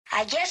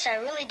I guess I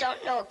really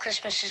don't know what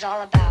Christmas is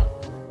all about.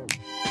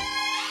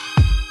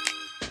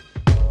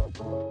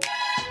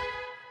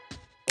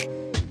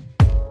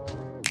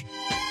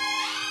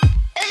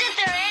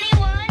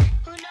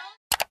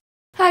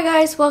 Hi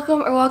guys,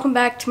 welcome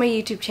back to my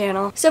YouTube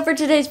channel. So for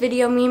today's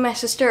video, me and my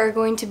sister are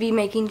going to be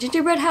making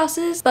gingerbread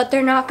houses, but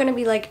they're not going to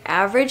be like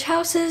average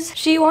houses.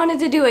 She wanted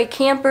to do a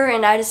camper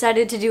and I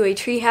decided to do a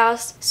tree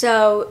house,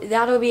 so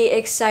that'll be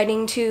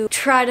exciting to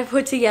try to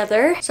put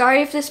together.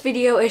 Sorry if this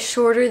video is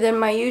shorter than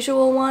my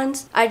usual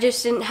ones. I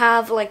just didn't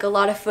have like a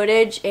lot of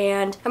footage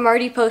and I'm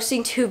already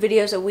posting 2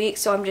 videos a week,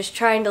 so I'm just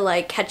trying to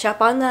like catch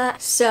up on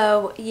that.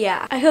 So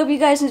yeah, I hope you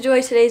guys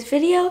enjoy today's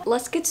video.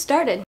 Let's get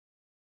started.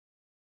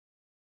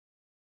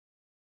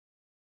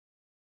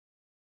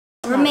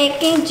 We're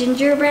making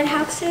gingerbread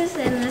houses,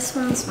 and this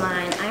one's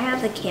mine. I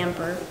have the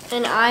camper.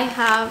 And I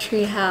have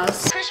tree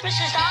house. Christmas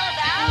is all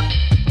about.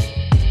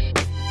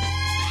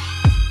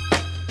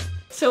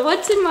 So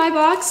what's in my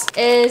box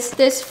is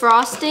this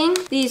frosting,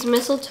 these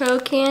mistletoe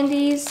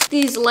candies,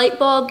 these light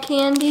bulb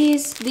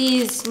candies,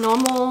 these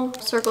normal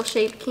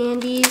circle-shaped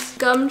candies,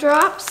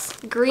 gumdrops,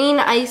 green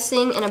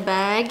icing in a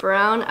bag,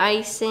 brown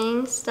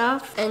icing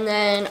stuff, and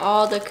then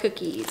all the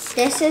cookies.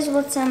 This is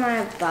what's in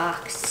my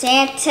box.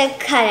 Santa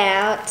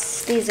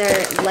cutouts. These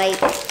are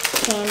light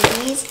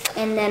candies.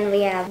 And then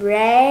we have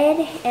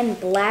red and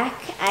black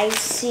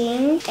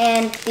icing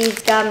and these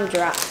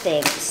gumdrop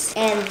things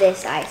and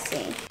this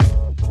icing.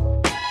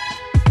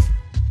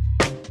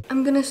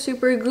 I'm gonna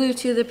super glue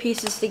 2 of the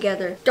pieces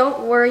together.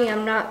 Don't worry,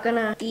 I'm not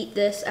gonna eat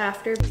this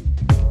after.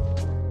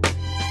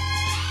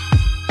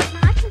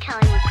 I can tell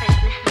you what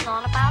Christmas is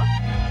all about.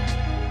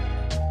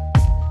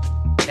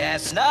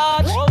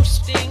 Chestnut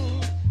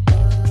roasting,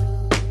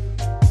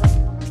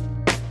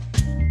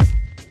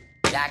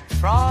 Jack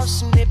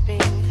Frost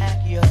nipping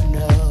at your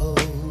nose.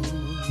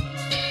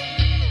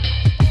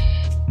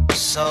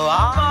 So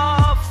I'm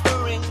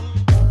offering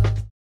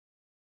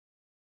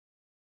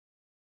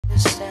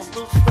this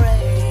simple phrase.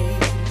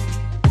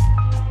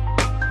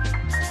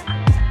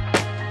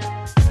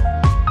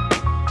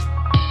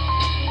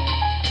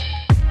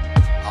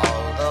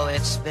 Although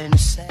it's been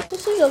said,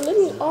 This is a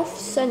little off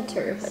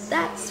center, but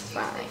that's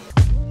fine.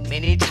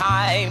 many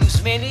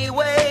times, many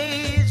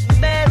ways,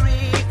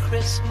 Merry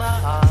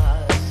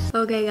Christmas.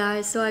 Okay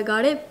guys, so I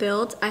got it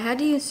built. I had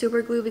to use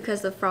super glue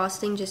because the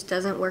frosting just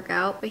doesn't work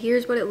out, but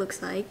here's what it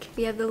looks like.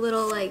 We have the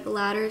little like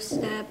ladder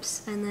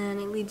steps and then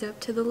it leads up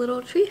to the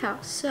little tree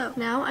house. So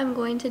now I'm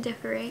going to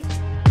decorate.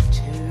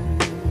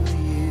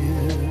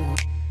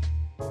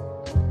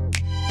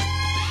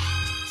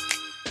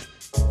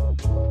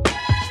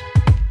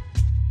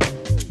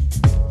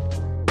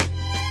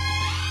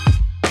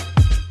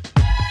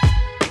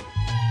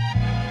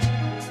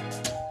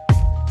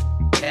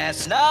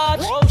 Chestnut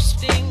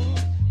roasting,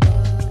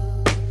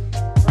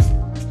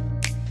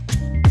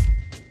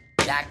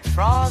 Jack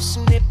Frost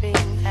nipping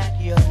at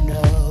your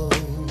nose.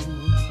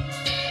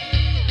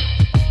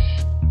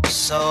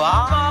 So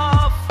I'm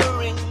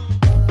offering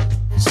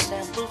this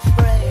simple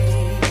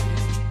phrase.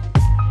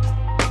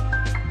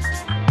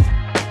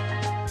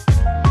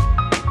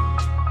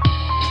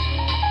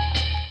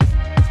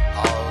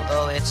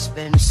 Although it's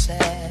been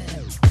said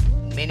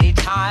many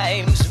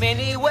times,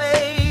 many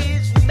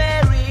ways,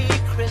 Merry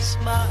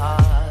Christmas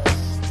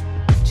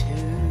to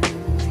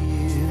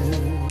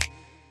you.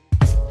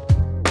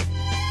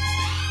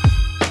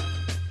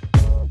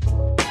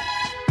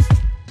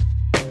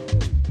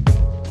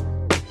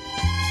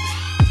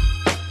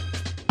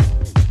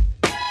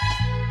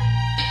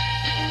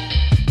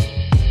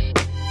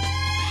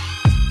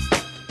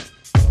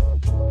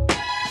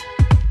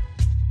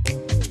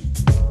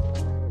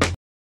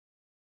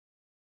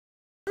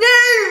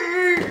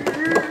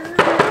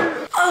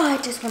 Oh, I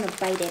just want to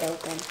bite it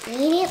open.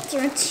 Eat it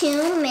for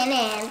 2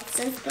 minutes.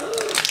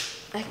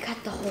 I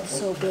cut the hole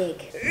so big.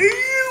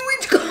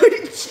 It's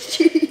cottage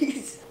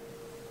cheese.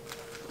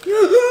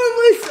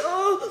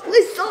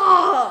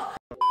 Lisa!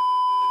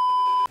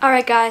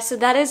 Alright guys, so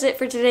that is it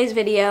for today's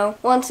video.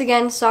 Once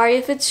again, sorry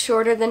if it's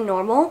shorter than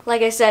normal.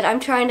 Like I said, I'm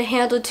trying to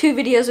handle 2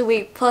 videos a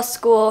week plus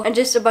school and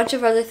just a bunch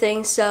of other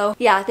things. So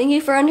yeah, thank you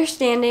for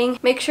understanding.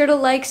 Make sure to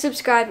like,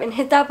 subscribe, and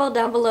hit that bell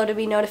down below to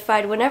be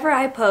notified whenever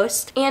I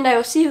post. And I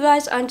will see you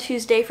guys on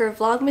Tuesday for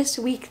Vlogmas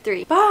Week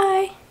 3.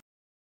 Bye!